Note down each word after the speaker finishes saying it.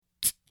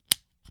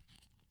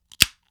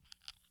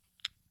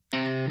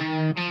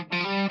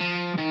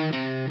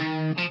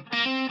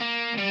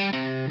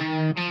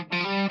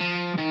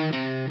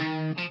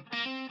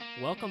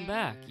Welcome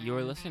back.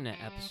 You're listening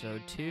to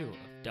episode 2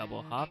 of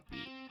Double Hop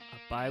Beat,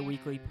 a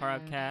bi-weekly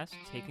podcast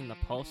taking the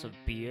pulse of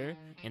beer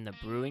in the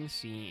brewing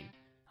scene.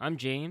 I'm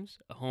James,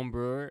 a home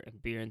brewer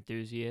and beer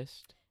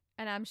enthusiast.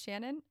 And I'm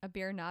Shannon, a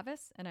beer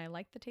novice, and I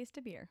like the taste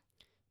of beer.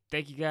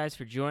 Thank you guys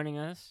for joining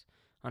us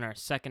on our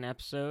second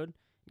episode.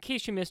 In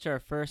case you missed our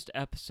first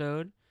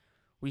episode,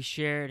 we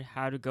shared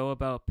how to go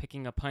about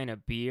picking a pint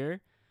of beer,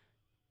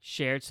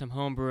 shared some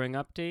home brewing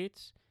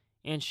updates,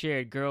 and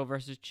shared Girl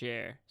vs.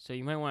 Chair. So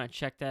you might want to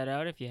check that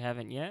out if you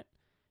haven't yet.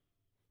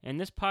 In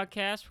this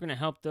podcast, we're going to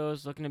help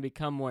those looking to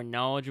become more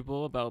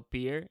knowledgeable about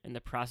beer and the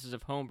process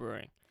of home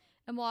brewing.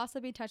 And we'll also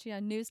be touching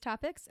on news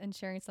topics and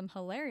sharing some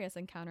hilarious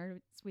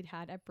encounters we'd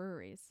had at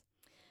breweries.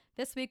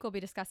 This week, we'll be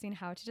discussing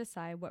how to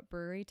decide what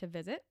brewery to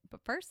visit.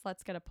 But first,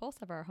 let's get a pulse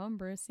of our home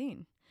brew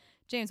scene.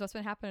 James, what's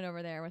been happening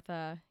over there with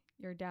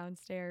your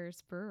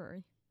downstairs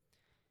brewery?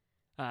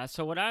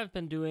 So what I've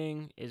been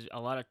doing is a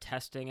lot of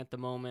testing at the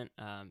moment,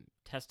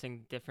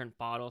 testing different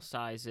bottle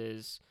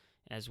sizes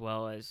as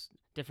well as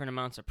different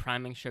amounts of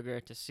priming sugar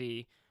to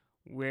see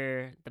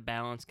where the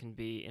balance can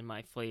be in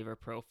my flavor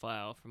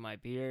profile for my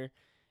beer.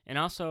 And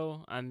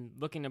also, I'm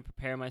looking to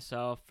prepare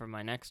myself for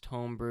my next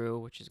home brew,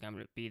 which is going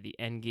to be the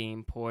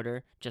Endgame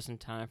Porter, just in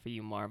time for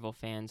you Marvel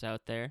fans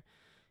out there.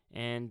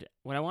 And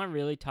what I want to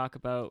really talk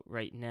about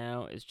right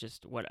now is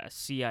just what a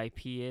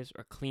CIP is,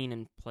 or clean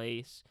in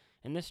place.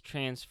 And this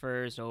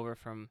transfers over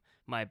from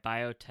my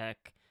biotech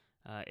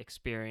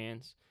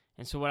experience.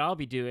 And so what I'll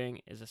be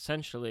doing is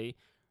essentially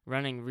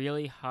running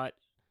really hot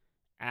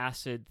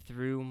acid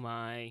through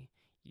my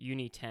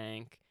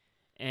Unitank,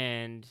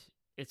 and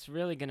it's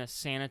really going to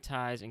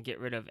sanitize and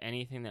get rid of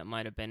anything that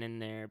might have been in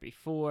there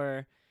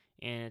before,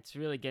 and it's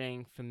really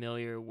getting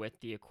familiar with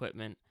the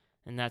equipment,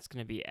 and that's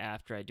going to be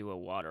after I do a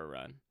water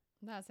run.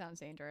 That sounds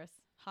dangerous.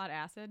 Hot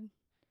acid?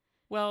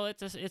 Well,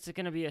 it's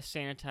going to be a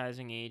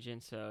sanitizing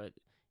agent, so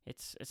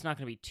it's not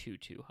going to be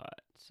too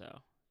hot, so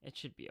it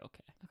should be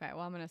okay. Okay,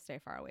 well, I'm going to stay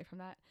far away from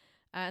that.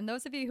 And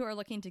those of you who are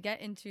looking to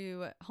get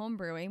into home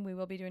brewing, we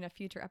will be doing a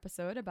future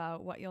episode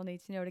about what you'll need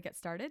to know to get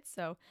started.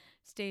 So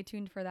stay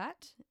tuned for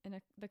that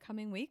in the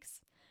coming weeks.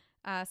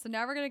 So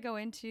now we're going to go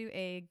into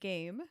a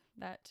game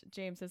that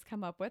James has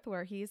come up with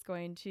where he's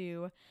going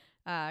to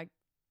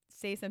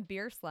say some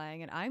beer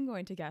slang, and I'm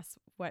going to guess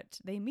what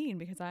they mean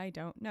because I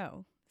don't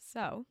know.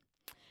 So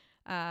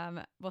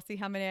we'll see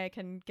how many I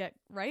can get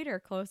right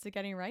or close to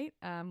getting right.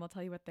 We'll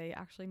tell you what they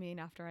actually mean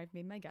after I've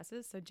made my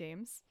guesses. So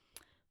James,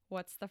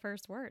 what's the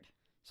first word?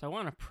 So I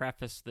want to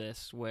preface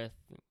this with,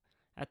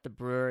 at the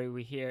brewery,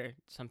 we hear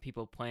some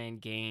people playing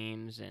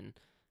games, and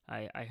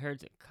I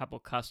heard a couple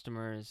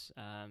customers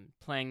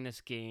playing this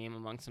game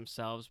amongst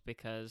themselves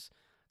because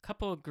a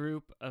couple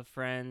group of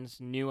friends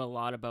knew a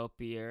lot about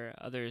beer,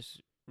 others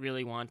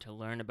really want to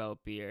learn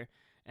about beer,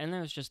 and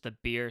there was just the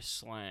beer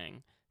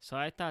slang. So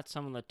I thought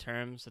some of the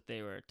terms that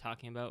they were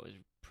talking about was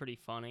pretty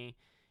funny,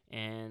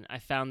 and I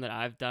found that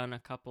I've done a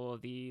couple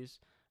of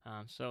these.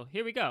 So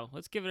here we go.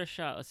 Let's give it a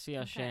shot. Let's see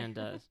how Shannon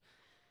does.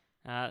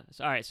 All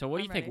right, so what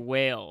do you think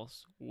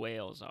whales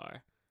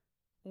are?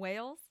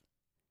 Whales?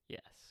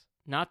 Yes.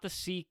 Not the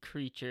sea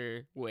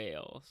creature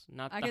whales.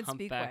 Not I the can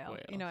speak humpback whale.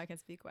 whales. You know I can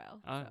speak whale.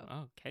 Oh, So.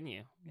 oh, can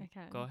you? I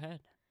can. Go ahead.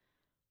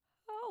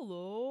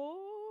 Hello,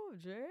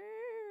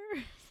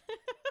 James.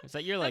 Was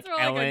that your like more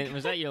Ellen? like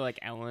Was that your like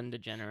Ellen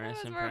DeGeneres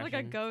It's impression? more like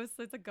a ghost.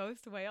 It's a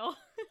ghost whale.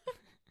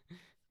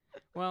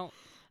 Well,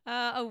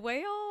 a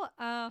whale.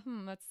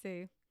 Let's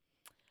see.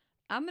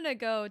 I'm gonna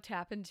go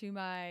tap into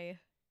my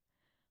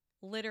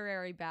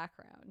literary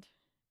background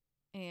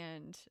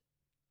and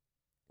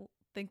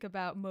think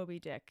about Moby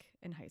Dick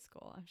in high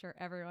school. I'm sure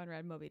everyone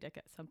read Moby Dick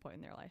at some point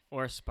in their life.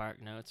 or Spark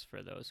Notes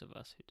for those of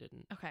us who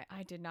didn't. Okay,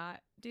 I did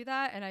not do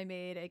that, and I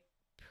made a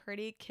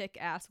pretty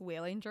kick-ass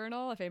whaling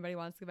journal. If anybody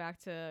wants to go back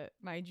to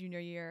my junior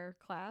year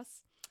class,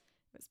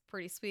 it was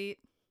pretty sweet.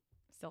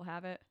 Still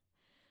have it.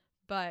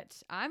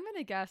 But I'm going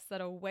to guess that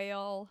a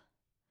whale,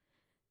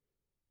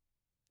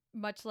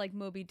 much like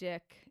Moby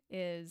Dick,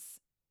 is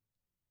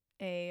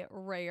a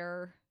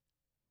rare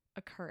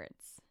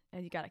occurrence.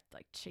 And you got to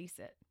like chase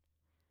it.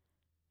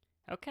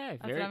 Okay,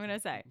 That's what I'm going to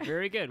say.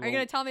 Very good. Are you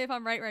going to tell me if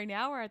I'm right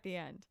now or at the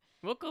end?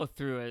 We'll go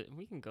through it.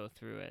 We can go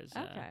through as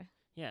Okay.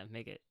 yeah,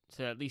 make it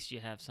so at least you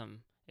have some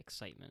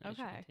excitement as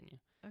you Okay. continue.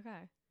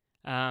 Okay.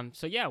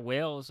 So yeah,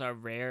 whales are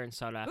rare and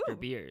sought after Ooh,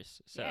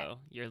 beers. So yeah.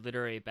 your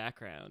literary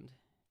background.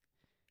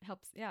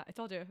 Helps. Yeah, I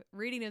told you.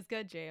 Reading is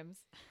good, James.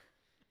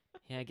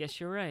 Yeah, I guess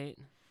you're right.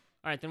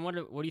 All right, then what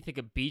do you think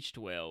a beached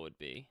whale would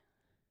be?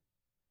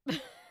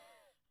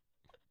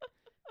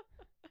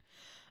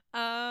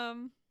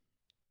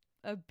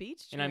 A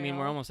beach And I mean,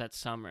 we're trail. almost at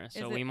summer, so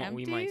Is it we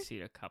might empty?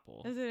 see a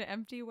couple. Is it an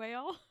empty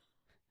whale?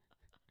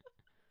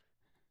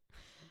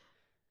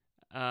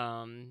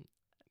 Can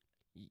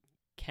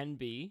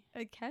be.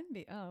 It can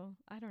be. Oh,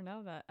 I don't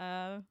know that.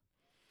 I'm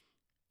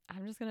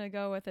just gonna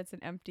go with it's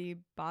an empty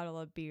bottle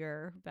of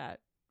beer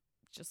that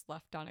just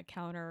left on a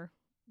counter,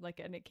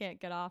 and it can't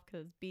get off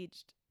because it's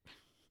beached.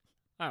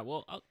 All right,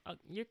 well,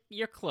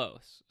 you're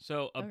close.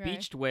 So a Okay.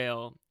 beached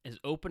whale is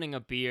opening a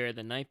beer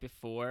the night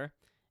before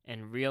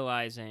and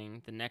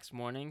realizing the next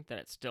morning that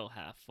it's still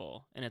half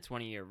full, and it's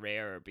one of your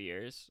rarer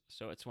beers.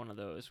 So it's one of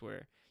those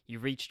where you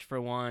reached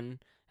for one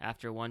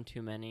after one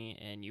too many,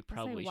 and you I was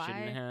probably like,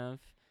 shouldn't why? have.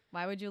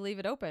 Why would you leave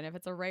it open if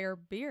it's a rare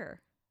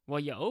beer? Well,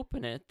 you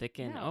open it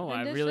thinking, No, oh, then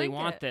I just really drink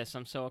want it. this.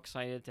 I'm so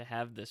excited to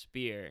have this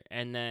beer.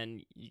 And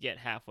then you get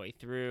halfway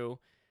through,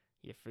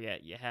 you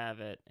forget you have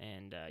it,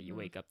 and you Mhm.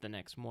 wake up the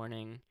next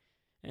morning,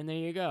 and there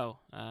you go.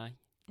 Interesting.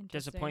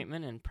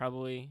 Disappointment and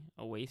probably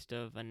a waste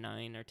of a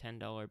 $9 or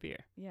 $10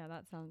 beer. Yeah,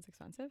 that sounds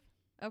expensive.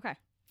 Okay.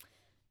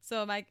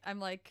 So I'm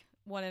like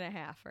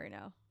 1.5 right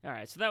now. All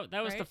right, so that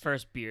was the Right?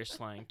 first beer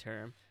slang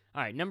term.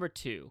 All right, number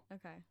 2,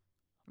 Okay.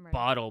 I'm ready.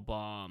 bottle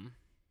bomb.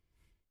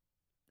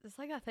 It's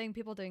like that thing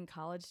people did in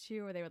college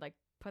too, where they would like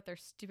put their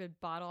stupid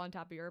bottle on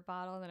top of your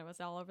bottle and then it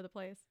was all over the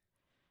place.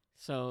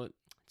 So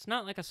it's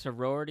not like a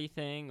sorority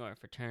thing or a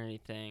fraternity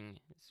thing.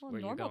 It's Well,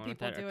 where you're normal going with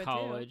people that, do or it too.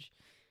 college.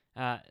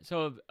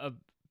 So a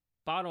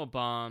bottle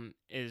bomb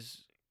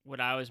is what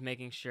I was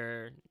making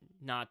sure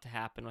not to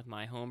happen with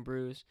my home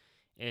brews,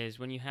 is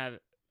when you have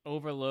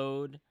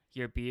overload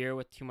your beer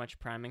with too much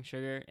priming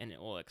sugar and it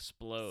will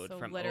explode So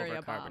from literally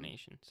a bomb.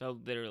 overcarbonation. So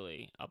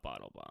literally a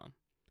bottle bomb.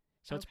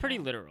 So it's pretty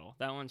Okay. literal.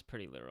 That one's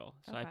pretty literal.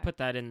 So I Okay. put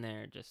that in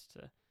there just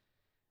to,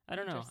 I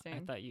don't know. I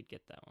Interesting. thought you'd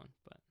get that one,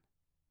 but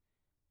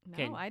No,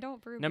 okay, I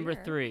don't brew number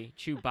beer. 3,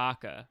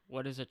 Chewbacca.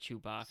 What is a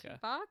Chewbacca?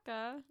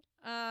 Chewbacca.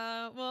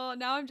 Well,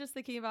 now I'm just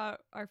thinking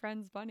about our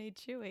friend's bunny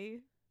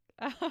Chewie.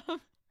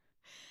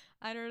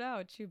 I don't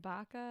know.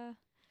 Chewbacca.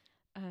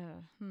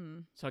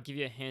 So I'll give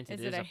you a hint.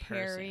 Is It is it a a person.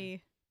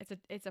 hairy?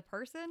 It's a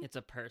person. It's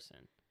a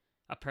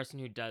person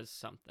who does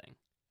something,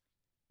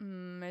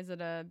 Is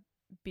it a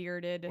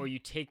bearded? or you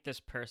take this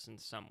person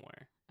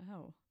somewhere.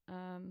 Oh.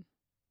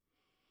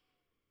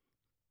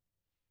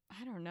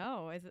 I don't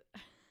know. Is it?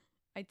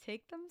 I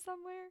take them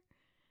somewhere.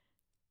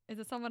 Is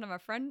it someone I'm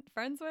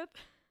friends with?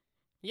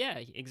 Yeah,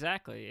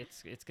 exactly.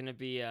 It's gonna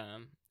be a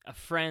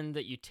friend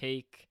that you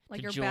take Like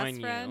to your join best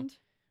you. friend?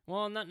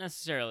 Well, not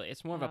necessarily.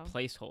 It's more of a Oh.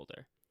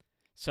 placeholder.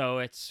 So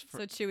it's So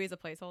Chewie's a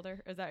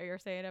placeholder. Is that what you're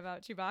saying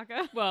about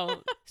Chewbacca?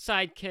 well,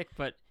 sidekick,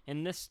 but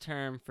in this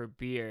term for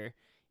beer,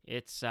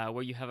 it's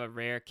where you have a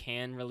rare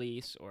can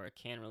release or a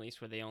can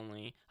release where they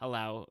only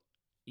allow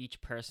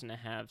each person to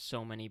have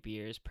so many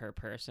beers per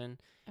person,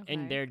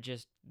 and they're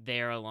just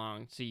there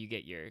along, so you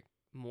get your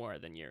more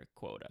than your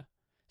quota.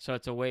 So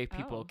it's a way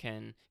people Oh.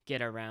 can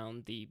get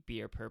around the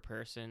beer per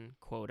person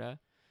quota,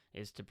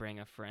 is to bring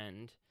a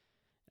friend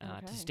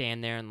Okay. to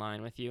stand there in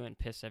line with you and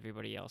piss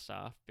everybody else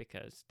off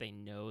because they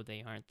know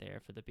they aren't there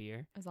for the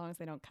beer. As long as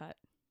they don't cut.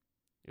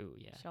 Ooh,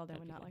 yeah. Sheldon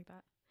that'd would be not good. like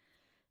that.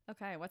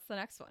 Okay, what's the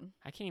next one?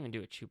 I can't even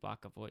do a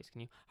Chewbacca voice.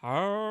 Can you?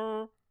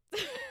 Arr!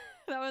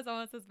 That was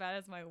almost as bad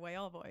as my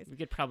whale voice. We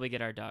could probably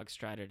get our dog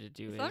Strider to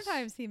do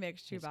Sometimes he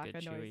makes his good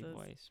Chewbacca Chewy noises.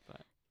 voice,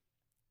 but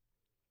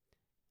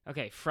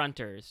okay,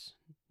 fronters,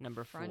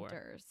 number 4.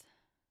 Fronters.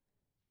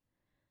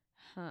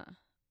 Huh.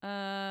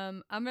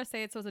 I'm gonna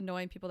say it's those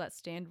annoying people that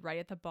stand right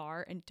at the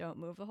bar and don't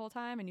move the whole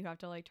time, and you have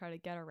to like try to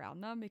get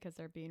around them because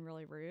they're being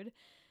really rude,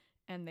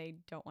 and they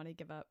don't want to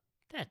give up.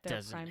 That Their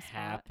doesn't prime spot.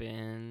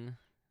 happen.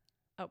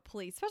 Oh,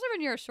 please! Especially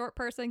when you're a short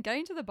person,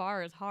 getting to the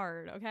bar is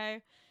hard.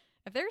 Okay,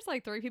 if there's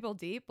like 3 people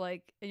deep,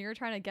 like, and you're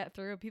trying to get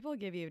through, people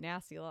give you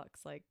nasty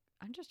looks. Like,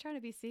 I'm just trying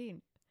to be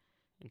seen.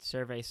 And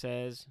survey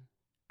says,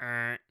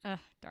 Ugh,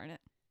 darn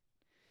it.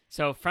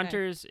 So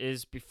fronters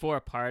is before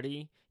a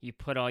party, you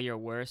put all your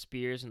worst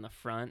beers in the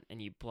front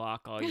and you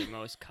block all your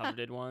most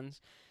coveted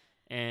ones.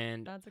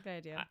 And That's a good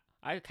idea.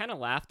 I kind of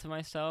laughed to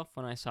myself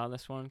when I saw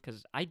this one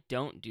because I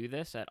don't do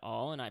this at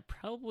all, and I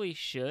probably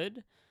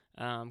should,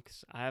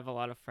 because I have a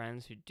lot of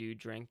friends who do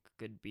drink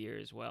good beer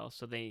as well,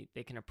 so they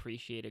can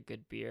appreciate a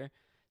good beer.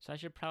 So I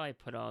should probably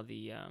put all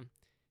the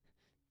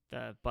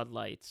Bud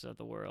Lights of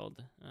the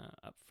world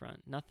up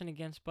front. Nothing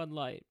against Bud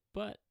Light,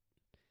 but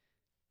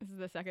This is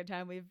the second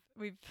time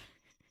we've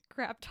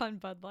crapped on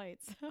Bud Light.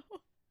 So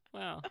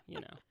well, you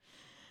know.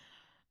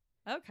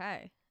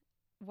 okay,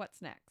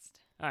 what's next?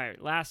 All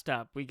right, last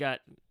up, we got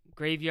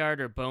graveyard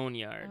or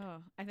boneyard. Oh,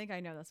 I think I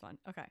know this one.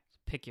 Okay,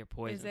 Pick your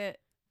poison.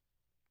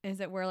 Is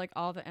it where like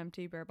all the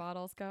empty beer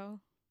bottles go,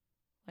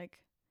 like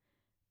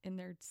in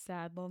their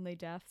sad, lonely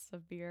deaths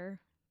of beer?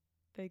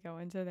 They go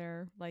into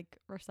their like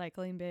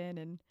recycling bin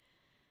and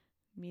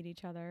meet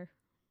each other.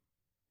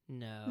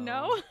 No.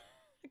 No.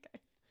 Okay.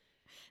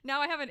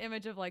 Now I have an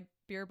image of like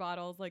beer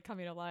bottles like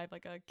coming alive,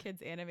 like a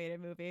kid's animated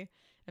movie,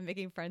 and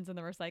making friends in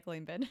the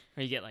recycling bin.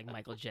 Or you get like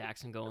Michael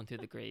Jackson going through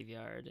the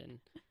graveyard and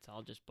it's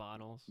all just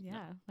bottles.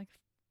 Yeah, like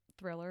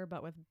Thriller,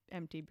 but with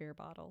empty beer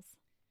bottles.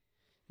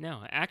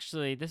 No,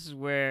 actually, this is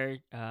where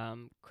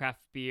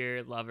craft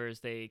beer lovers,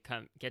 they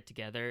get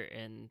together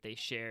and they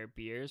share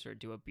beers or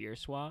do a beer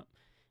swap.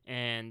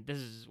 And this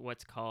is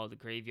what's called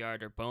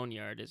graveyard or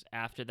boneyard. Is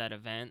after that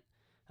event,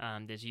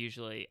 there's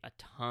usually a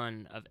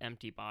ton of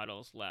empty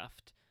bottles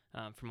left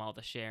from all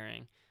the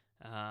sharing,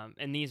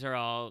 and these are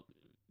all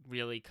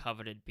really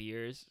coveted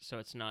beers. So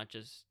it's not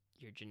just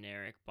your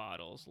generic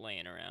bottles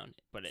laying around,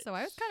 but it's. So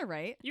I was kind of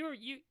right.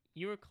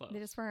 You were close. They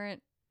just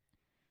weren't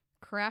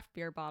craft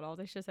beer bottles.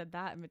 They should have said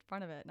that in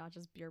front of it, not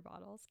just beer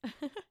bottles.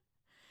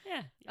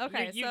 Yeah.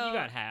 Okay, You so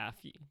got half.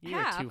 You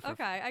got half. two for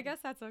Okay, I guess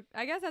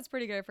that's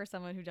pretty good for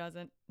someone who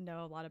doesn't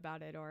know a lot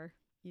about it or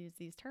use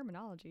these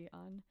terminology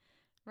on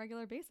a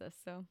regular basis.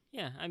 So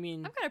Yeah, I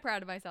mean, I'm kind of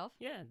proud of myself.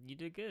 yeah, you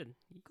did good.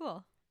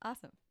 Cool.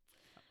 Awesome.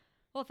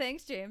 Well,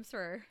 thanks, James,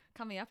 for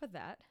coming up with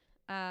that.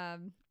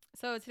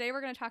 So today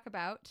we're going to talk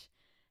about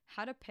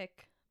how to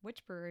pick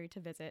which brewery to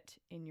visit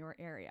in your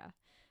area.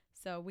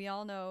 So we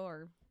all know,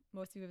 or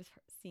most of you have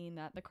seen,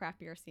 that the craft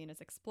beer scene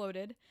has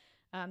exploded.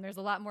 There's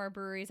a lot more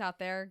breweries out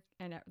there,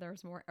 and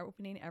there's more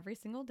opening every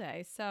single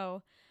day.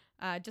 So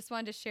just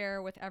wanted to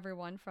share with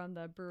everyone from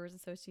the Brewers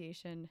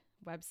Association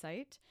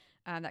website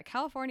that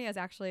California is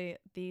actually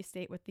the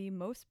state with the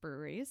most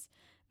breweries.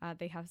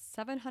 They have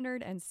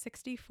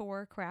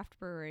 764 craft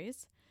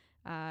breweries,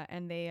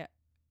 and they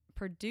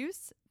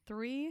produce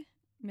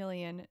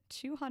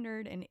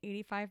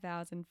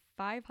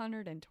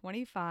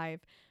 3,285,525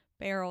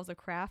 barrels of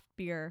craft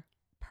beer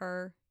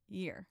per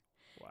year.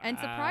 Wow. And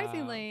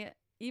surprisingly,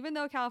 even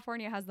though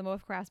California has the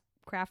most craft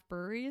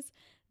breweries,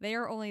 they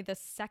are only the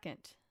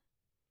second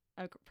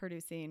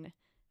producing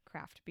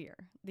craft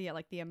beer. The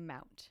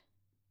amount.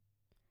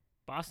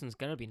 Boston's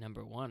got to be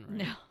number one,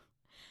 right? No.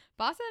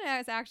 Boston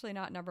is actually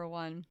not number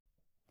one.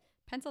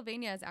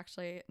 Pennsylvania is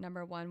actually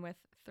number one with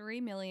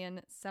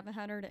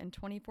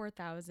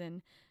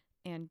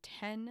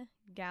 3,724,010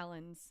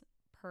 gallons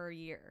per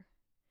year.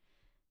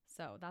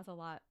 So that's a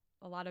lot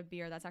of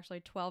beer. That's actually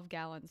 12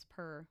 gallons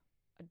per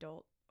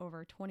adult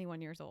over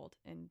 21 years old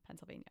in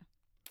Pennsylvania.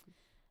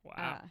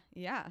 Wow.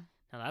 Yeah.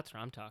 Now that's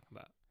what I'm talking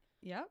about.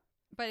 Yep.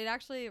 But it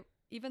actually,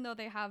 even though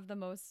they have the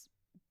most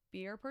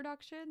beer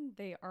production,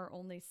 they are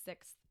only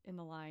sixth in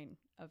the line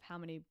of how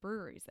many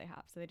breweries they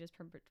have. So they just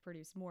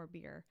produce more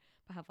beer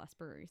but have less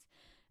breweries.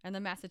 And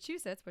then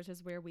Massachusetts, which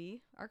is where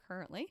we are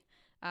currently,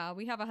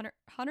 we have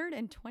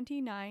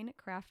 129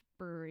 craft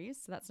breweries.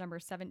 So that's number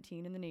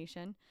 17 in the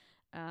nation.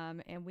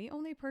 And we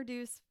only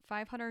produce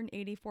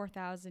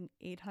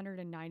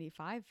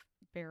 584,895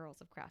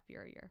 barrels of craft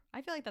beer a year.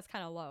 I feel like that's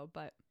kind of low,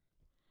 but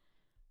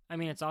I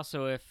mean, it's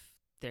also if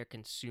they're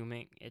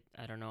consuming it.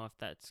 I don't know if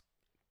that's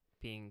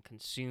being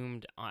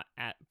consumed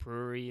at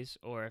breweries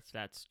or if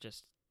that's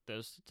just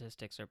those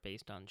statistics are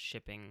based on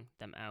shipping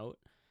them out.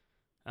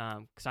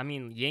 Because I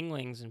mean,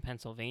 Yingling's in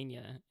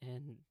Pennsylvania,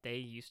 and they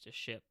used to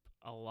ship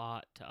a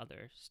lot to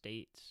other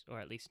states,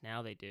 or at least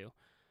now they do.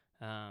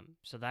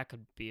 So that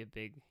could be a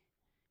big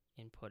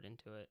input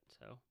into it.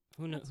 So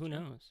who knows?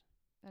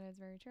 That is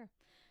very true.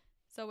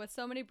 So with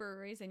so many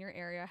breweries in your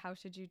area, how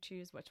should you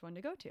choose which one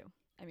to go to?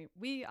 I mean,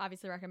 we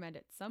obviously recommend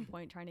at some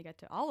point trying to get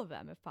to all of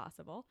them if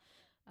possible.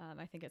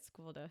 I think it's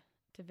cool to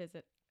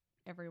visit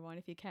everyone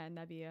if you can.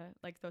 That'd be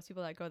like those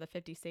people that go to the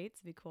 50 states.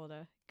 It'd be cool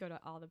to go to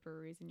all the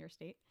breweries in your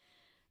state.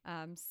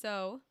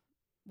 So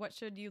what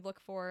should you look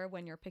for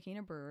when you're picking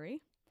a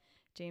brewery?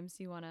 James,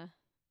 do you want to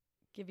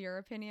give your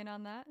opinion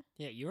on that?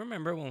 Yeah, you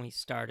remember when we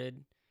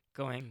started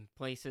going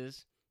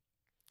places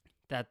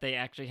that they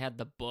actually had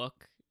the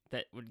book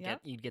that would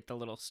you'd get the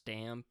little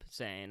stamp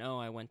saying, "Oh,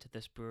 I went to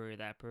this brewery,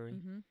 that brewery,"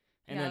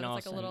 and then it was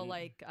like a little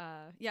it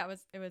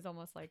was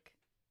almost like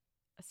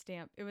a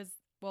stamp. It was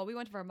we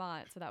went to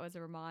Vermont, so that was a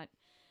Vermont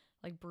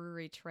like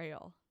brewery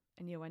trail,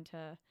 and you went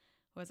to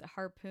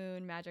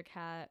Harpoon, Magic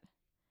Hat.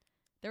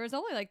 There was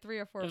only like 3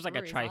 or 4. It was like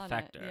a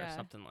trifecta or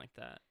something like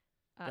that.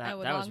 That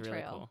was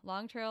really cool.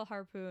 Long Trail,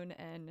 Harpoon,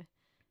 and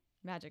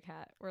Magic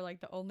Hat were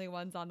like the only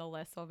ones on the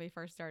list when we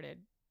first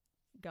started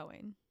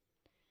going.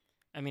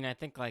 I mean, I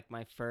think like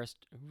my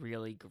first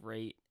really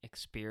great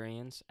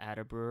experience at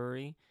a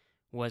brewery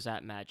was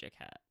at Magic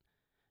Hat.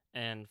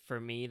 And for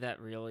me,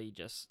 that really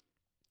just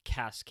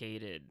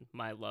cascaded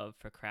my love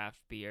for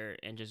craft beer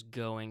and just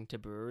going to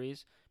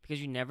breweries,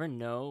 because you never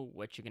know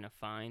what you're going to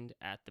find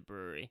at the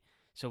brewery.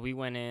 So we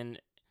went in,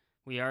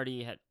 we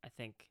already had, I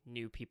think,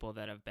 knew people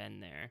that have been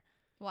there.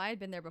 Well, I had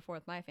been there before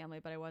with my family,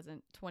 but I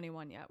wasn't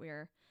 21 yet. We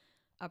were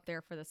up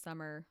there for the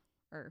summer,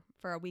 or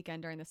for a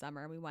weekend during the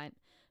summer. We went,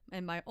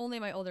 and my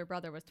older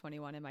brother was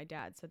 21 and my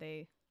dad, so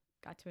they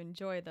got to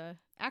enjoy the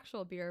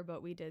actual beer,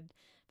 but we did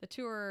the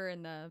tour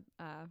and the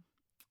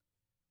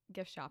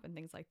gift shop and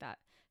things like that.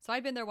 So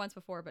I'd been there once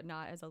before, but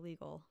not as a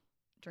legal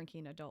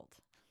drinking adult.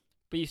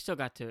 But you still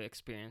got to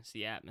experience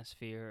the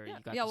atmosphere. Yeah,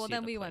 you got to well, see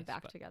then the we place, went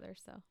back together,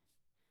 so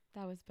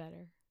that was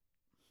better.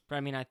 But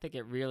I mean, I think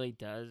it really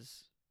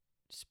does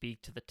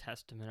speak to the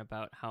testament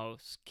about how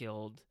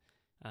skilled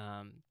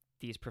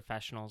these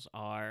professionals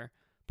are,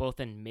 both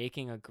in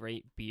making a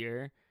great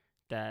beer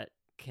that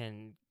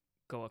can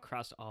go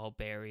across all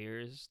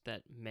barriers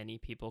that many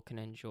people can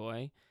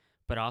enjoy,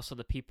 but also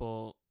the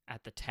people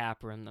at the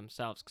tap room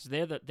themselves, because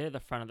they're the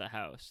front of the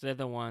house. They're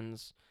the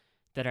ones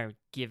that are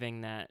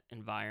giving that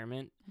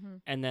environment,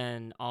 and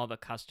then all the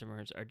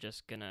customers are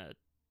just gonna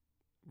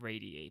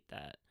radiate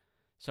that.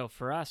 So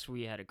for us,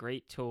 we had a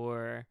great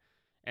tour,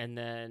 and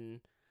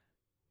then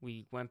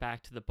we went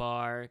back to the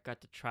bar,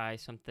 got to try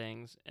some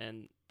things,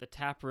 and the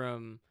tap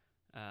room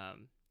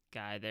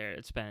guy there,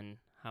 it's been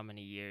how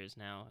many years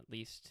now? At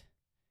least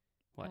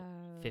what,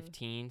 Uh,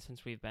 15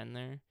 since we've been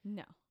there?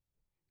 No,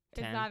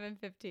 10? it's not been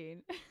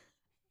 15.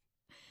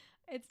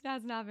 It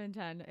has not been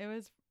 10. It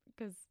was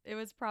because it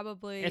was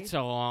probably. It's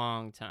a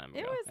long time It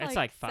ago. was It's like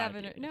like 5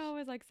 7. years. No, it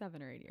was like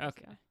 7 or 8 years.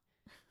 Okay. Yeah.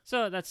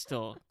 So that's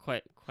still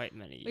quite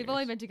many years. We've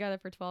only been together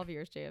for 12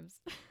 years, James.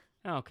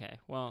 Okay.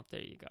 Well,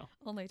 there you go.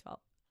 Only 12.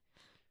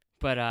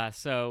 But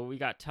so we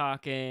got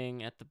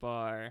talking at the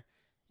bar,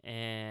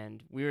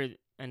 and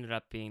ended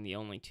up being the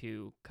only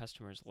 2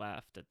 customers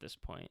left at this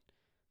point.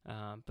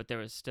 But there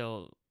was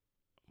still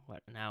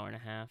an hour and a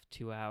half,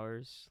 2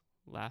 hours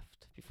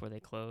left before they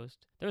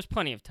closed. There was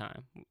plenty of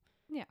time.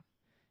 Yeah.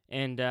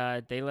 And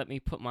they let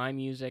me put my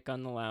music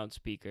on the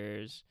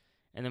loudspeakers,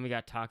 and then we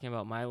got talking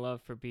about my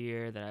love for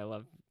beer, that I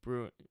love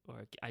brewing,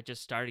 or I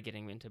just started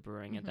getting into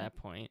brewing at that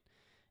point.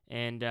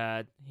 And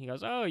he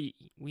goes, "Oh,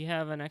 we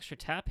have an extra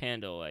tap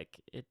handle.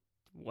 Like, it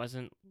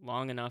wasn't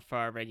long enough for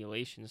our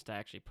regulations to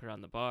actually put it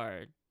on the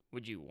bar.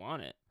 Would you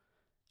want it?"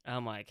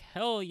 I'm like,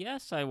 "Hell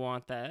yes, I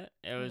want that."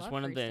 It was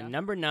one of the stuff.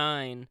 number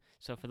 9.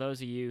 So for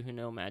those of you who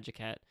know Magic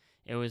Hat,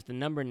 it was the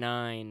number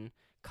 9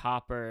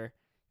 copper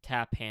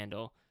tap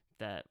handle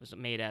that was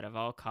made out of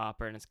all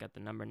copper, and it's got the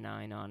number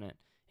 9 on it.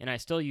 And I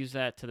still use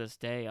that to this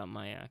day on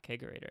my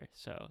kegerator.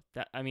 So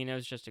it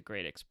was just a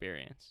great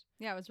experience.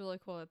 Yeah, it was really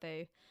cool that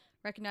they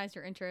recognized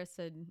your interests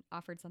and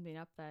offered something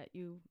up that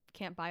you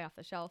can't buy off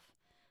the shelf,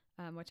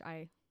 which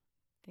I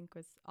think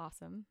was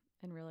awesome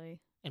and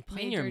really. And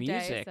playing made your your day,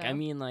 music,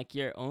 so. like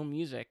your own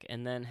music,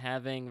 and then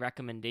having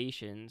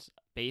recommendations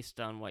based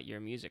on what your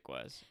music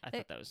was. I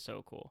thought that was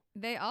so cool.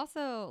 They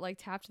also like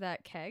tapped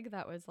that keg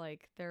that was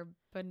like their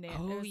banana.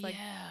 Oh, it was like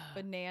yeah.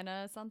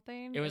 banana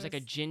something. It was like a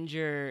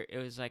ginger. It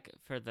was like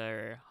for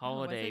their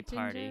holiday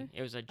party.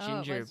 It was a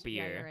ginger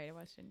beer. Yeah, you're right. It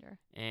was ginger.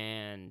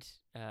 And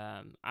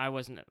I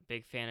wasn't a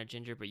big fan of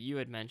ginger, but you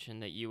had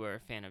mentioned that you were a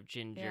fan of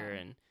ginger,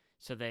 and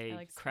so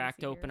they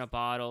cracked open a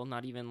bottle,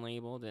 not even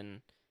labeled,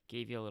 and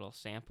gave you a little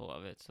sample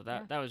of it. So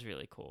that was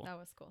really cool. That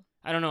was cool.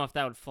 I don't know if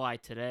that would fly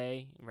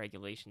today.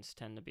 Regulations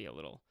tend to be a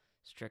little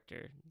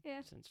stricter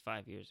since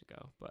 5 years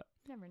ago, but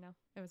never know.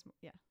 It was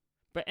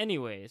But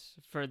anyways,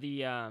 for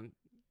the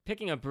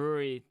picking a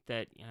brewery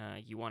that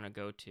you want to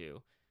go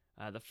to,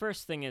 the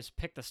first thing is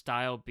pick the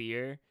style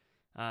beer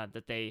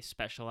that they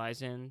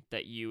specialize in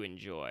that you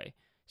enjoy.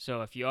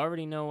 So if you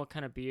already know what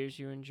kind of beers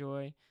you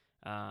enjoy,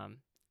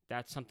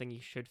 that's something you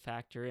should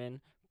factor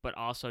in, but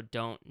also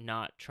don't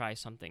not try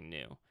something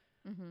new.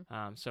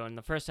 So in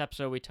the first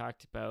episode, we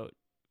talked about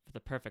the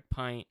perfect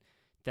pint,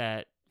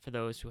 that for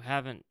those who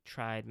haven't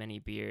tried many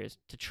beers,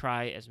 to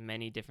try as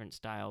many different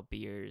style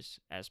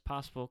beers as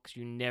possible, because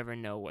you never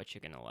know what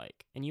you're going to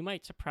like. And you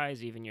might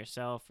surprise even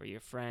yourself or your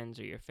friends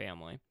or your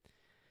family.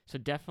 So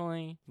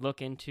definitely look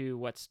into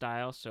what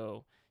style.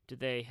 So do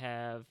they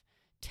have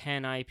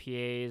 10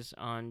 IPAs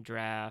on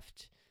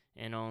draft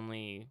and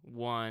only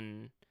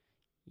one,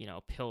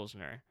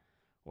 Pilsner?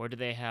 Or do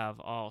they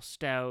have all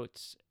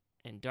stouts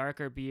and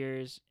darker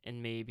beers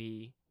and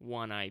maybe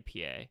one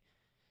IPA?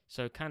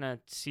 So kind of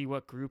see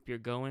what group you're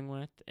going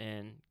with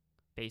and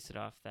base it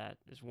off that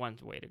is one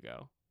way to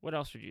go. What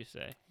else would you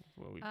say?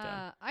 What we've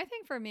done? I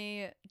think for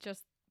me,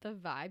 just the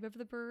vibe of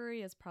the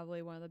brewery is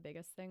probably one of the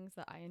biggest things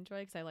that I enjoy,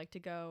 because I like to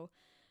go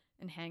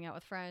and hang out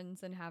with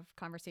friends and have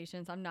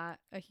conversations. I'm not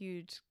a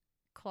huge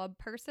club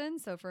person,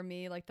 so for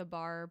me, like the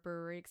bar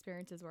brewery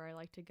experience is where I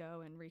like to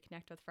go and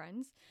reconnect with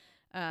friends.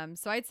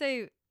 So I'd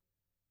say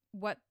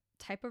what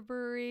type of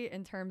brewery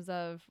in terms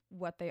of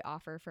what they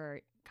offer for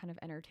kind of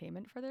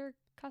entertainment for their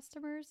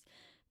customers.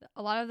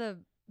 A lot of the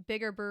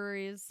bigger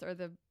breweries, or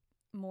the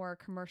more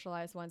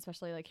commercialized ones,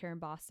 especially like here in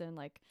Boston,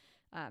 like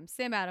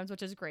Sam Adams,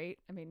 which is great.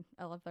 I mean,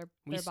 I love their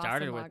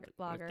started Boston with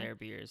lager. their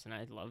beers, and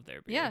I love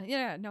their beer.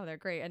 Yeah, no, they're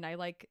great, and I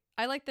like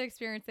the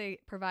experience they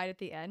provide at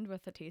the end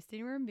with the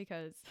tasting room,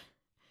 because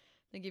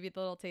they give you the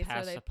little taster,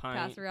 Pass they a pint,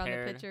 pass around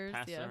paired, the pitchers,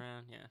 pass it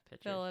around,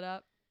 pitcher. fill it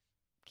up,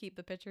 keep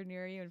the pitcher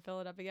near you, and fill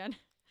it up again.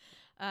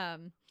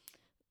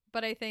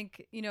 But I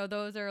think,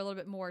 those are a little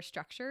bit more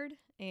structured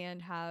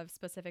and have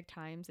specific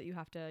times that you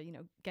have to,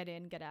 get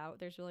in, get out.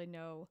 There's really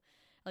no,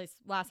 at least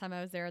last time I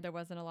was there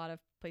wasn't a lot of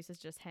places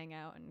to just hang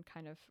out and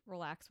kind of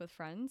relax with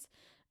friends.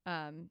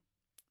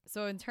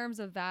 So in terms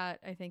of that,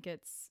 I think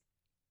it's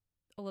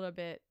a little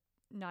bit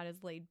not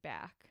as laid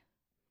back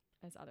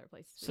as other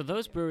places. So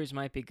those breweries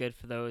might be good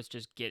for those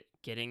just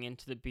getting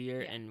into the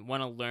beer and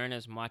want to learn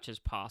as much as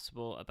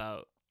possible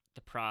about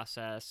the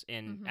process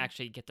and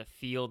actually get to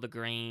feel the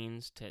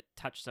grains, to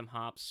touch some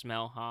hops,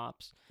 smell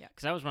hops. Yeah.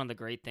 Because that was one of the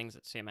great things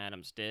that Sam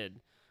Adams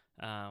did,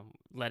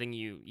 letting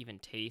you even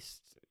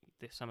taste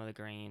some of the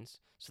grains.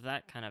 So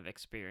that kind of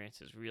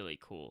experience is really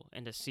cool,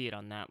 and to see it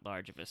on that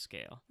large of a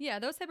scale. Yeah,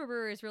 those type of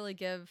breweries really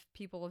give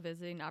people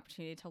visiting an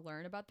opportunity to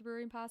learn about the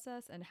brewing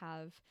process and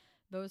have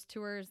those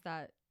tours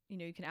that,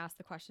 you can ask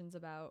the questions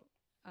about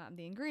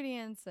the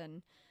ingredients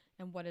and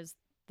what does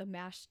the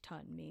mash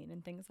tun mean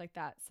and things like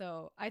that.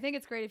 So I think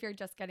it's great if you're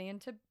just getting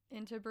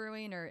into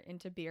brewing or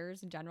into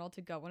beers in general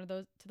to go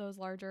to those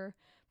larger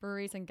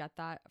breweries and get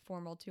that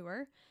formal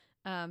tour.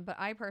 But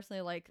I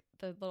personally like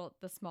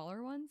the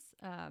smaller ones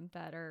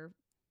that are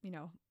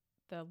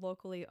the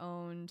locally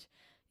owned.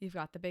 You've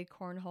got the big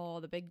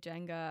cornhole, the big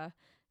Jenga.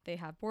 They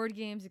have board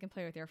games you can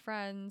play with your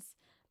friends.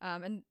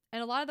 And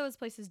a lot of those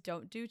places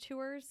don't do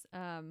tours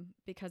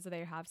because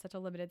they have such a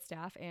limited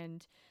staff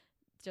and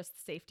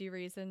just safety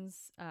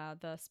reasons.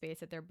 The space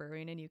that they're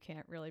brewing in, you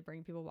can't really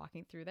bring people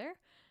walking through there.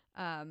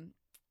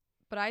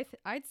 But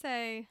I'd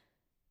say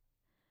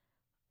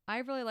I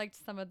really liked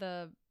some of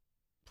the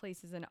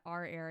places in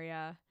our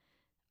area.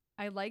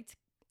 I liked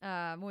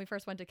when we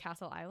first went to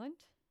Castle Island.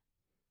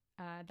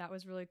 That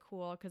was really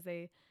cool because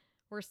they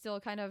were still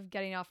kind of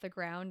getting off the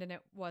ground and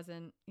it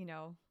wasn't,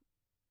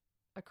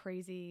 a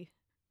crazy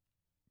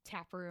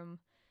tap room.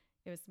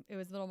 It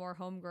was a little more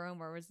homegrown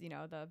where it was,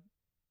 the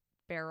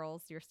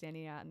barrels you're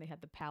standing at and they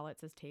had the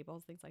pallets as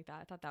tables, things like that.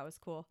 I thought that was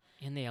cool.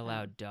 And they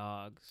allowed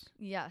dogs.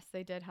 Yes,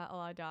 they did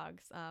allow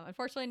dogs.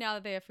 Unfortunately, now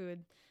that they have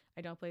food,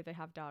 I don't believe they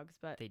have dogs,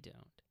 but they don't.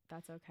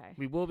 That's okay.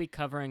 We will be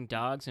covering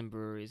dogs and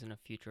breweries in a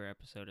future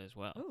episode as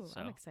well. Ooh,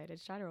 I'm excited.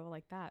 Shadow will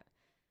like that.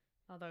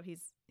 Although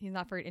he's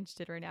not very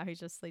interested right now. He's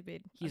just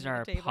sleeping. He's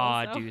our table,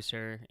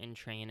 paw-deucer in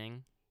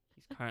training.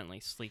 He's currently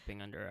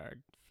sleeping under our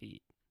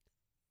feet.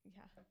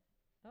 Yeah.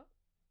 Oh,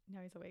 now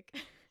he's awake.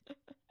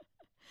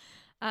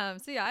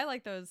 So yeah, I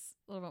like those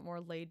a little bit more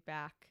laid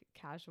back,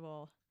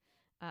 casual.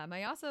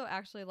 I also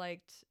actually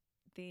liked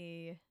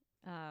the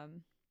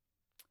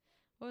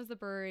what was the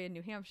brewery in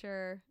New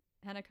Hampshire?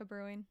 Henneka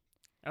Brewing.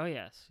 Oh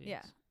yes.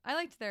 Yeah, I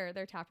liked their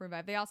tap room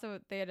vibe.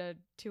 They had a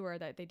tour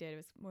that they did.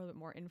 It was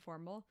more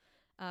informal,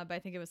 but I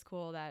think it was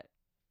cool that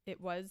it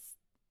was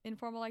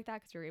informal like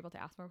that because you were able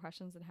to ask more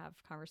questions and have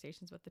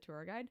conversations with the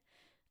tour guide.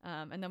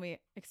 And then we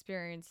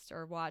experienced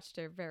or watched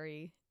a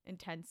very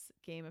intense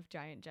game of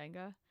giant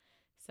Jenga.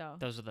 So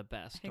those are the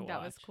best. I think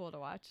that was cool to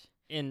watch.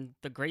 And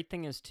the great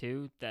thing is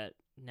too that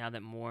now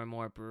that more and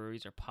more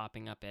breweries are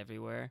popping up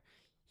everywhere,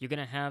 you're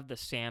gonna have the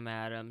Sam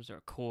Adams or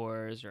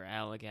Coors or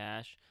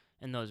Allagash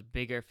and those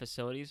bigger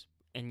facilities,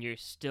 and you're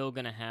still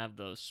gonna have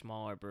those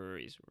smaller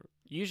breweries,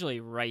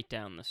 usually right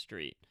down the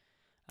street.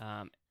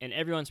 And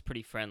everyone's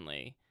pretty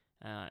friendly.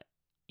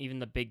 Even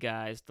the big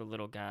guys, the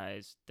little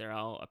guys, they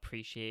all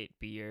appreciate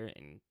beer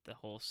and the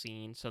whole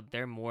scene, so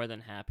they're more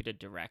than happy to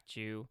direct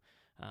you.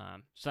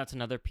 So that's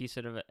another piece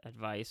of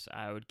advice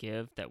I would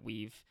give that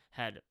we've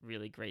had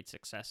really great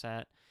success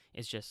at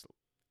is just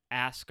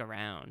ask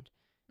around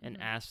and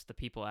ask the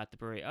people at the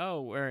brewery,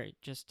 oh, we're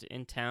just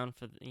in town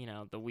for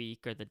the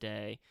week or the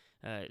day.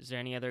 Is there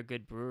any other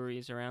good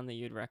breweries around that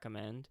you'd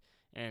recommend?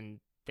 And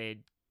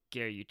they'd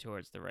gear you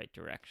towards the right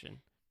direction.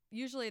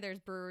 Usually there's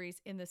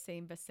breweries in the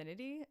same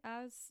vicinity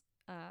as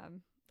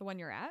the one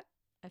you're at.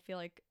 I feel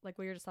like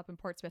we were just up in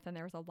Portsmouth and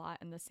there was a lot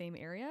in the same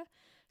area.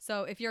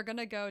 So if you're going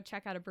to go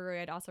check out a brewery,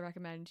 I'd also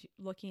recommend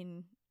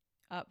looking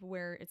up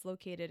where it's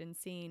located and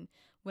seeing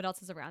what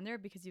else is around there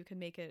because you can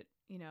make it,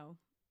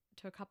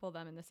 to a couple of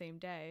them in the same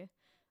day.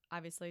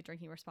 Obviously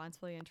drinking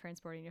responsibly and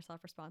transporting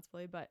yourself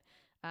responsibly. But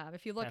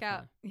if you look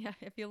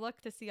if you look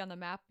to see on the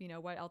map,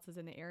 what else is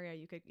in the area,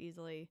 you could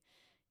easily,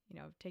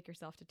 take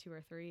yourself to 2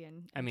 or 3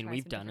 and I mean, try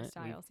we've some done different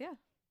it. Styles. Yeah.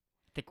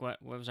 I think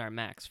what was our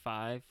max?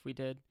 5 we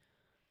did?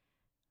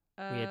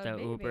 We had the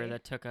maybe. Uber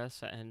that took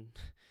us, and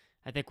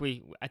I think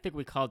we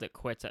called it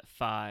quits at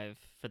 5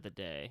 for the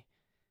day,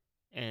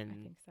 and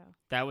I think so.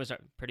 that was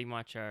pretty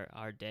much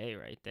our day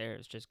right there. It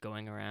was just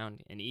going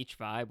around, and each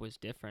vibe was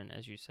different,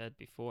 as you said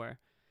before.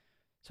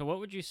 So what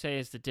would you say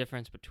is the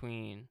difference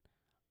between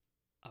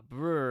a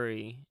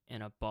brewery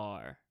and a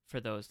bar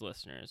for those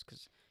listeners?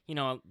 Because,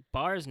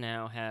 bars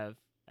now have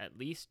at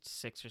least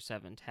 6 or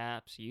 7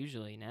 taps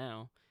usually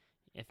now,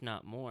 if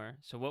not more.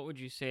 So what would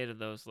you say to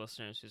those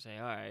listeners who say,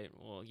 all right,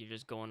 well, you're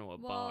just going to a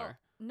bar?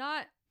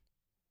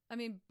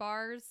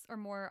 Bars are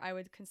more, I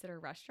would consider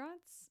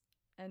restaurants,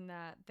 and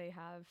that they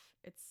have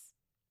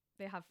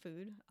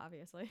food,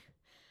 obviously.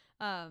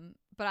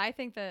 But I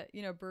think that,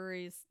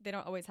 breweries, they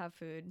don't always have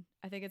food.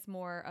 I think it's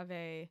more of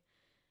a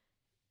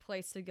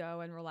place to go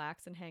and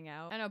relax and hang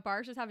out. I know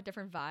bars just have a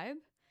different vibe.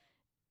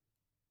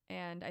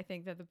 And I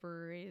think that the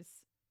breweries,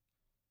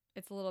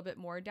 it's a little bit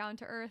more down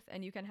to earth,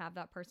 and you can have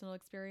that personal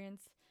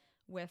experience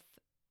with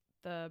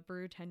the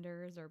brew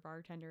tenders or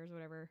bartenders,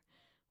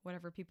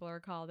 whatever people are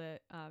called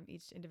at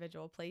each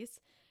individual place.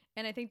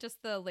 And I think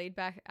just the laid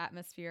back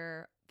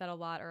atmosphere that a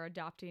lot are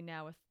adopting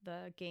now with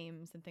the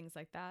games and things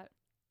like that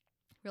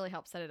really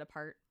helps set it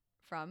apart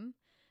from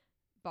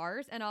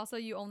bars. And also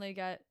you only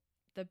get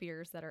the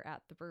beers that are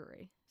at the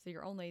brewery. So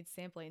you're only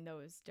sampling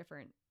those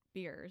different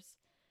beers.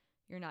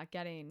 You're not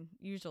getting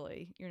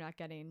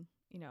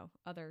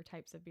other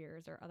types of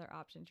beers or other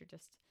options. You're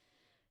just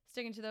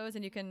sticking to those,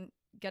 and you can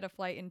get a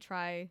flight and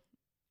try,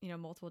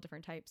 multiple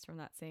different types from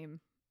that same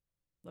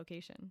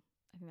location.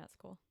 I think that's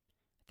cool.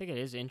 I think it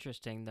is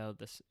interesting, though,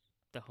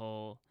 the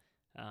whole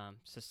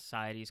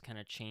society's kind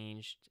of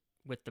changed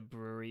with the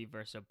brewery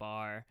versus a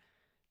bar.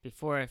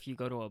 Before, if you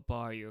go to a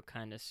bar, you were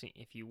kind of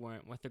if you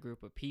weren't with a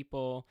group of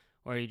people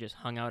or you just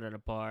hung out at a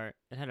bar,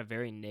 it had a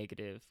very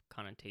negative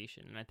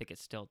connotation, and I think it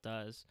still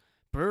does.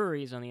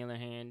 Breweries, on the other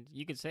hand,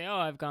 you could say, oh,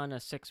 I've gone to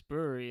 6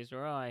 breweries,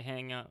 or oh, I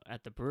hang out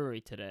at the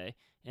brewery today,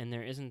 and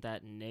there isn't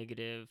that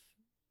negative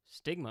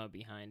stigma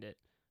behind it.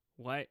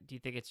 Why do you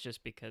think it's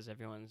just because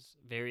everyone's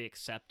very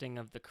accepting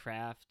of the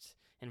craft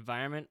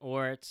environment,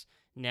 or it's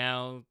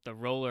now the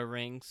roller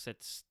rinks,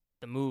 it's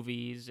the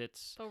movies,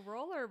 it's The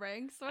roller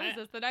rinks. What I, is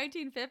this? The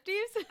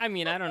 1950s? I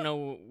mean, I don't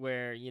know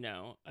where,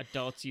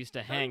 adults used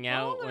to hang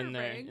out roller when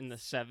they're in the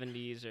rinks.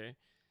 70s or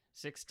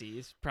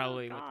 60s, Oh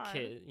probably with God.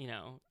 kids,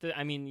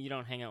 I mean, you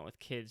don't hang out with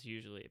kids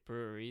usually at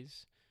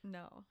breweries.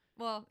 No.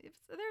 Well,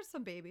 there's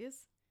some babies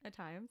at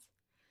times.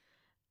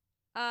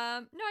 No,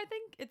 I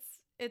think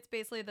it's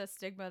basically the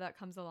stigma that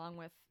comes along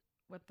with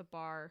the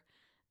bar,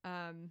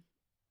 um,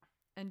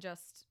 and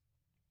just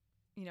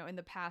in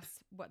the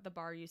past what the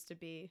bar used to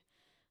be.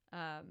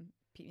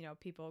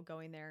 People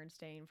going there and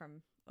staying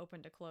from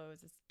open to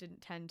close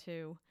didn't tend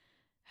to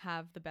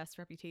have the best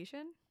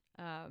reputation.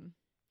 I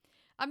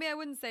mean, I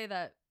wouldn't say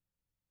that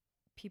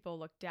people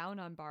look down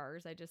on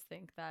bars. I just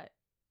think that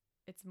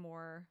it's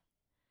more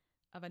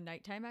of a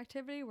nighttime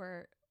activity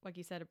where, like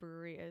you said, a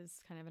brewery is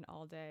kind of an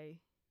all day.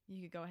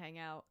 You could go hang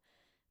out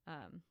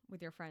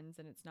with your friends,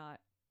 and it's not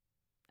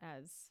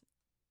as,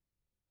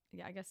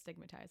 yeah, I guess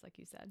stigmatized, like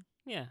you said.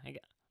 Yeah,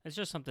 it's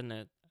just something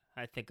that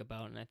I think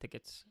about, and I think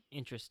it's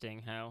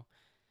interesting how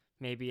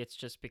maybe it's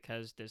just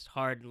because there's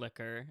hard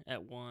liquor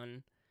at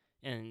one,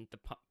 and the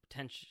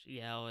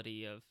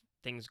potentiality of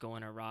things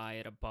going awry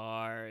at a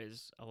bar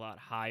is a lot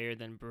higher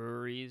than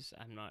breweries.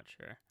 I'm not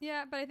sure.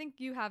 Yeah, but I think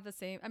you have the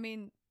same. I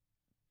mean,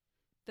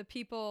 the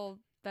people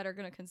that are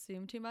going to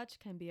consume too much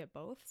can be at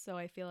both. So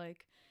I feel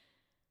like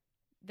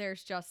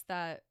there's just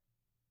that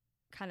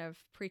kind of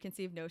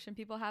preconceived notion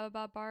people have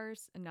about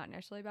bars and not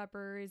necessarily about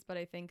breweries. But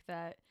I think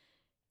that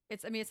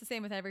it's the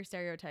same with every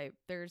stereotype.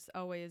 There's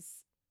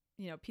always,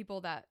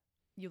 people that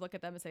you look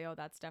at them and say, oh,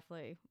 that's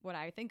definitely what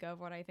I think of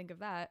when I think of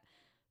that.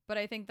 But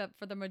I think that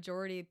for the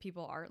majority,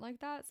 people aren't like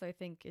that. So I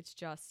think it's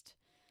just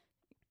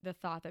the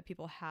thought that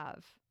people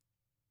have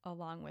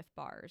along with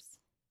bars.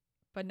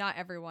 But not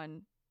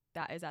everyone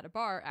that is at a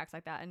bar acts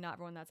like that, and not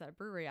everyone that's at a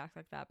brewery acts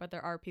like that. But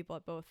there are people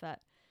at both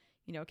that,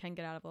 can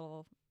get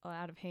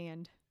out of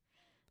hand.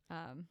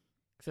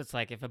 So it's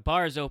like if a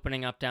bar is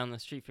opening up down the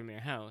street from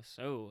your house,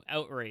 oh,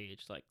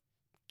 outrage! Like,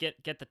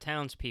 get the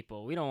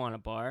townspeople. We don't want a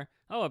bar.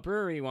 Oh, a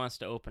brewery wants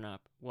to open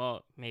up.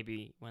 Well,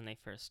 maybe when they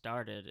first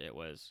started, it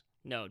was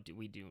no,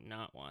 we do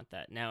not want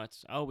that. Now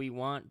it's we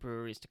want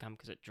breweries to come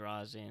because it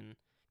draws in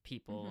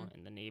people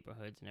in the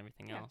neighborhoods and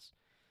everything else.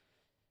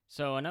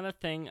 So another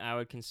thing I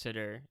would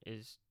consider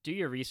is do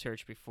your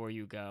research before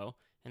you go.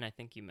 And I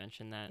think you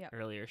mentioned that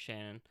earlier,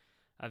 Shannon,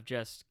 of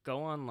just go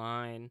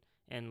online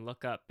and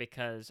look up,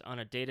 because on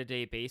a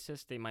day-to-day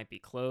basis, they might be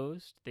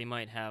closed. They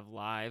might have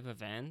live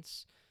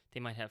events.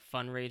 They might have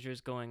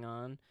fundraisers going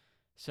on.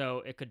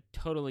 So it could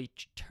totally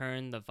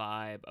turn the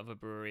vibe of a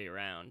brewery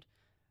around.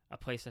 A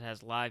place that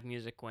has live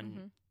music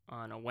when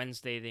on a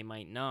Wednesday they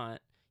might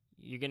not,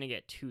 you're going to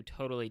get 2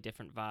 totally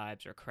different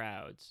vibes or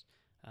crowds.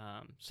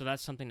 So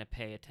that's something to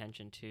pay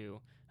attention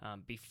to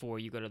before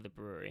you go to the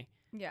brewery.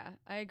 Yeah,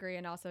 I agree.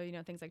 And also,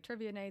 things like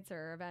trivia nights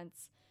or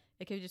events,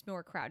 it can be just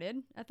more crowded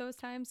at those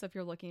times. So if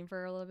you're looking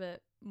for a little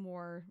bit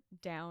more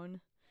down,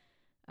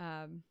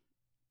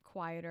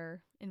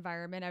 quieter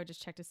environment, I would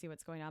just check to see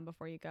what's going on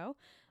before you go.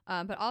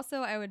 But also,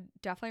 I would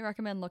definitely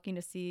recommend looking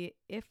to see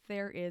if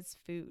there is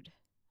food.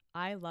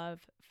 I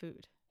love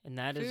food. And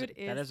that is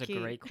a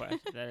great question.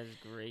 That is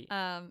great.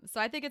 So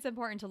I think it's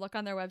important to look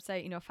on their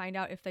website, find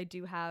out if they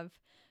do have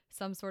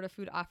some sort of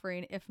food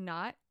offering. If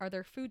not, are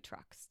there food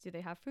trucks? Do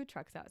they have food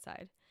trucks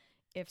outside?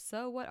 If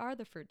so, what are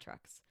the food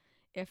trucks?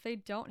 If they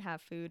don't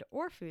have food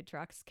or food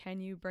trucks,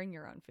 can you bring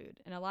your own food?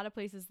 And a lot of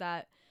places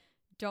that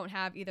don't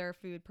have either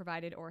food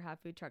provided or have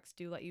food trucks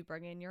do let you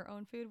bring in your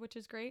own food, which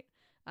is great.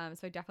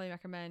 So I definitely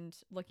recommend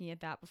looking at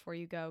that before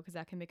you go, because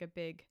that can make a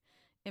big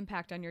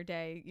impact on your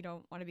day. You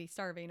don't want to be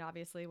starving,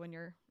 obviously, when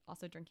you're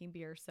also drinking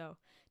beer. So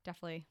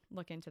definitely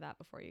look into that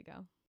before you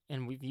go.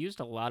 And we've used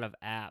a lot of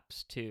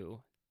apps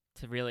too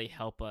to really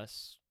help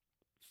us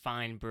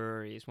find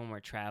breweries when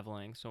we're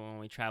traveling. So when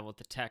we traveled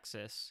to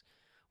Texas,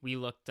 we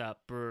looked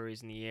up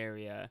breweries in the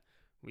area.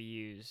 We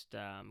used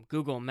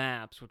Google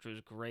Maps, which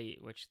was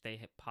great, which they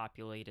had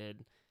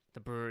populated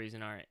the breweries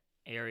in our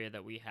area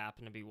that we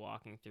happen to be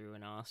walking through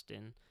in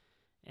Austin.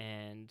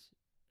 And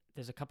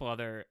there's a couple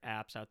other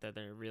apps out there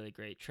that are really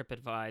great.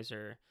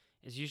 TripAdvisor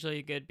is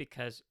usually good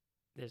because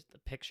there's the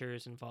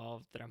pictures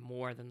involved that are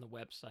more than the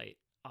website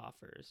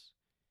offers.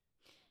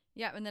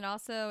 Yeah, and then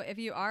also if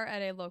you are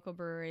at a local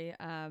brewery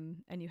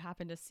and you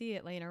happen to see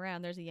it laying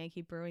around, there's a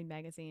Yankee Brewing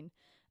magazine,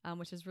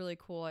 which is really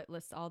cool. It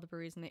lists all the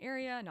breweries in the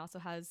area and also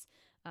has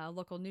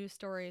local news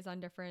stories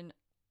on different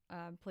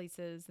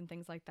places and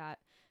things like that.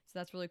 So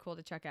that's really cool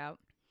to check out.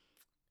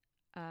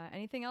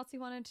 Anything else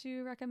you wanted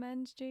to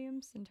recommend,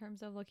 James, in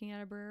terms of looking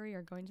at a brewery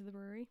or going to the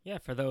brewery? Yeah,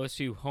 for those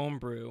who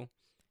homebrew,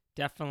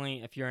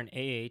 definitely if you're an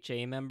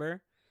AHA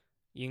member,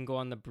 you can go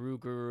on the Brew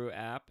Guru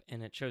app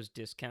and it shows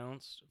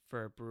discounts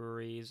for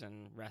breweries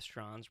and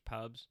restaurants,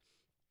 pubs.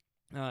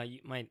 You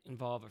might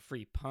involve a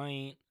free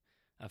pint,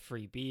 a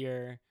free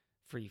beer,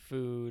 free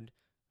food,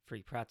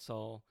 free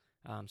pretzel.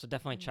 So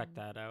definitely check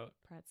that out.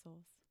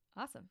 Pretzels.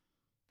 Awesome.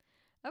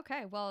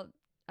 Okay. Well,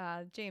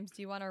 James,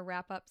 do you want to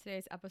wrap up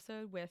today's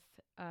episode with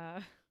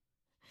a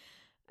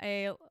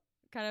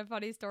kind of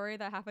funny story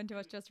that happened to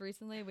us just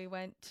recently? We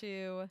went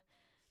to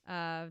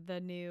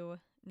the new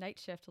Night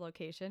Shift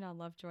location on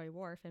Lovejoy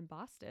Wharf in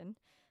Boston.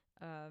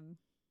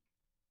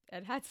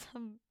 It had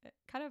some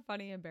kind of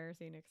funny,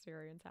 embarrassing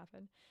experience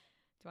happen. Do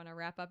you want to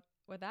wrap up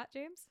with that,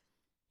 James?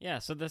 Yeah,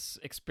 so this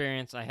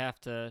experience, I have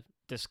to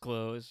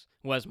disclose,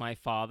 was my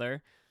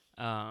father.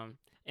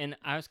 And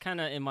I was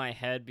kind of in my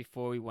head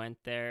before we went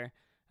there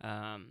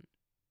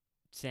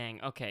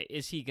saying, okay,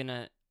 is he going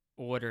to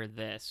order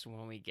this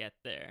when we get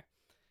there?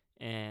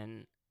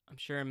 And I'm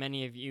sure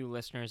many of you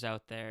listeners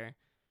out there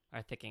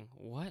are thinking,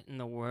 what in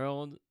the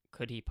world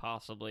could he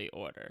possibly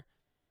order?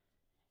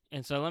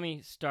 And so let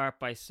me start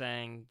by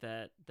saying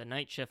that the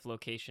Night Shift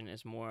location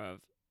is more of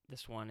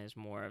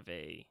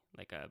a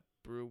like a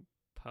brew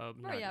pub.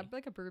 Oh yeah,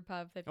 like a brew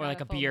pub. They've or got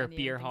like a full beer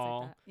menu and things hall.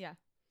 Like that.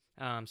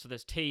 Yeah. So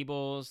there's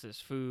tables, there's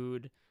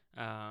food.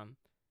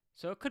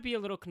 So it could be a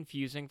little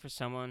confusing for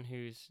someone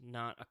who's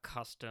not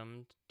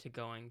accustomed to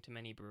going to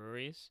many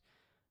breweries.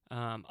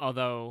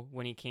 Although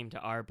when he came to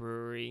our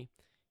brewery,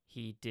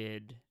 he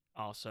did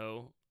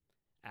also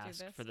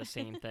ask for the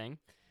same thing.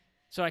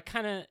 So I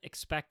kind of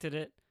expected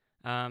it.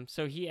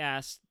 So he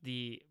asked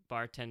the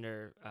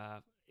bartender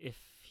if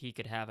he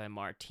could have a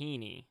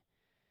martini.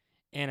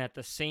 And at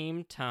the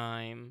same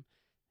time,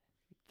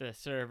 the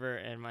server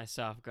and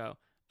myself go,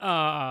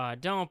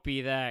 don't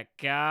be that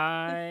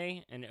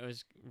guy. And it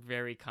was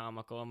very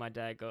comical. And my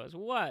dad goes,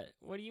 what?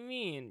 What do you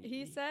mean?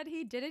 He said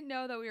he didn't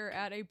know that we were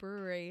at a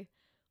brewery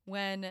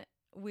when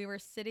we were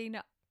sitting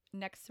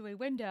next to a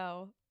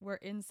window where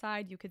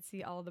inside you could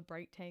see all the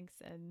bright tanks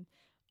and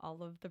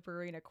all of the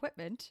brewing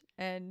equipment.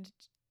 And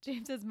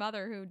James's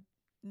mother, who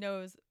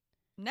knows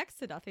next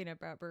to nothing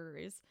about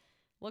breweries,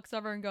 looks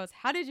over and goes,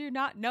 how did you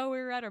not know we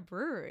were at a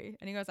brewery?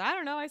 And he goes, I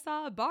don't know. I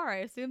saw a bar. I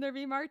assumed there'd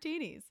be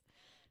martinis.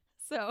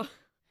 So...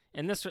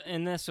 And this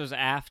was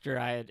after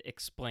I had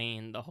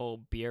explained the whole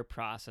beer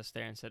process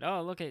there and said,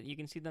 oh, look you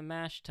can see the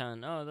mash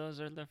tun. Oh, those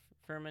are the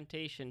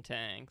fermentation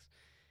tanks.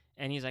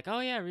 And he's like, oh,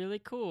 yeah, really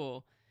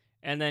cool.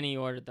 And then he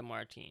ordered the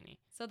martini.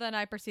 So then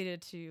I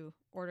proceeded to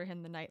order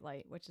him the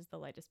Nightlight, which is the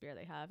lightest beer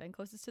they have and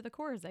closest to the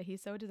Coors that he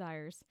so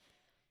desires.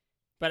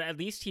 But at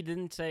least he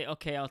didn't say,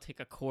 okay, I'll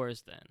take a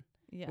Coors then.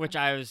 Yeah. Which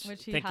I was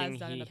thinking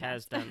he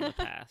has done in the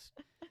past.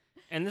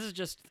 And this is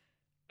just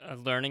a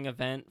learning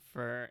event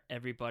for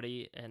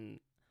everybody. And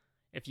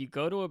if you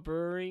go to a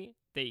brewery,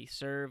 they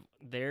serve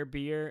their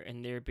beer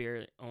and their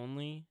beer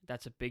only.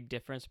 That's a big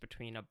difference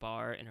between a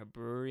bar and a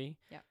brewery.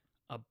 Yeah.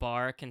 A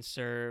bar can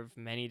serve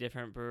many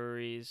different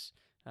breweries.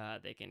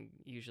 They can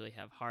usually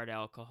have hard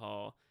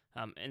alcohol.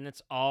 And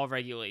it's all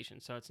regulation.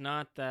 So it's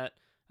not that,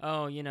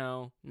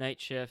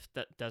 Night Shift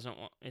that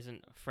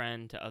isn't a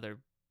friend to other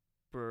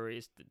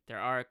breweries. There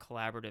are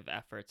collaborative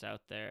efforts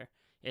out there.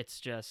 It's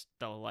just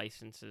the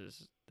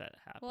licenses that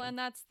happen. Well, and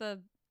that's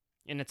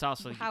and it's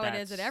also how it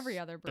is at every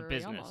other brewery. The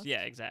business, almost.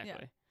 Yeah, exactly.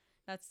 Yeah.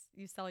 That's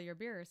you sell your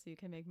beer so you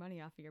can make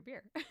money off of your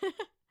beer.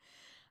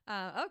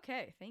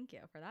 Okay, thank you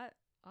for that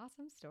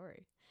awesome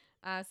story.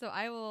 So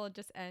I will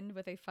just end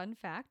with a fun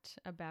fact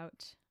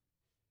about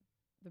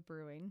the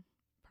brewing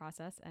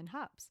process and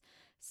hops.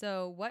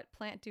 So what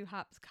plant do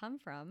hops come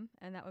from?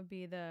 And that would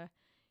be the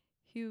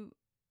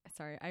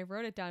I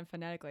wrote it down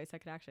phonetically so I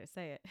could actually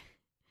say it.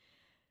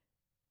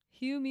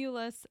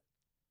 Humulus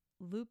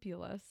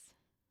lupulus.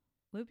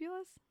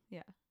 Lupulus?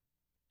 Yeah.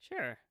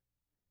 Sure.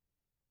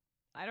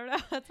 I don't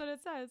know. That's what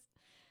it says.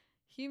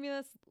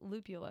 Humulus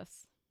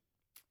lupulus.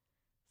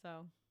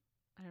 So,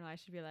 I don't know. I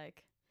should be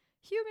like,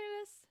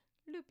 Humulus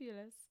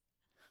lupulus.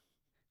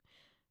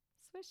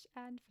 Swish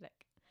and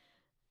flick.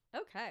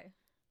 Okay.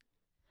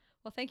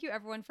 Well, thank you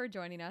everyone for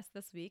joining us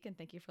this week, and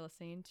thank you for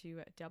listening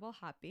to Double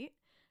Hopbeat.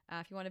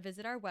 If you want to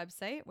visit our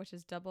website, which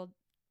is double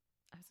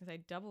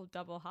Hopbeat.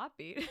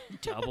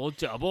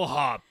 Double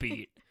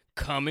Hopbeat.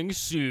 Coming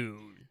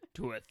soon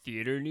to a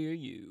theater near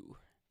you.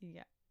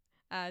 Yeah.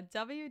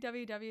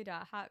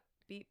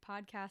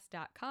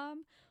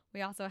 www.hopbeatpodcast.com.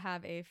 We also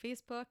have a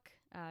Facebook,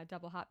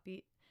 Double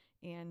Hopbeat,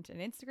 and an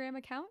Instagram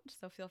account.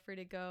 So feel free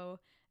to go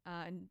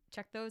and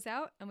check those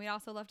out. And we'd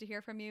also love to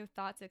hear from you,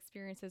 thoughts,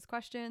 experiences,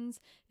 questions.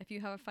 If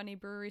you have a funny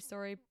brewery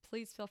story,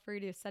 please feel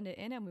free to send it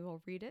in and we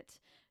will read it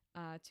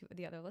to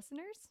the other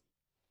listeners.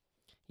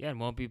 Yeah, and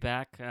we'll be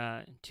back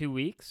in 2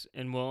 weeks,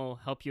 and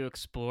we'll help you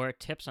explore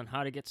tips on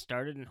how to get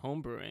started in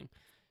home brewing.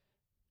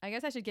 I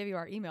guess I should give you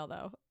our email,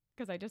 though,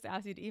 because I just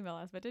asked you to email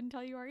us, but didn't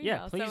tell you our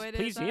email. Yeah,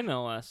 please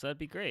email us. That'd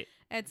be great.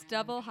 It's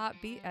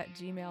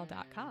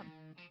doublehopbeat@gmail.com.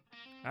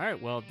 All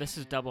right, well, this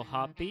is Double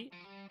Hopbeat,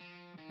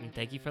 and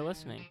thank you for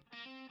listening.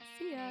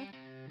 See ya.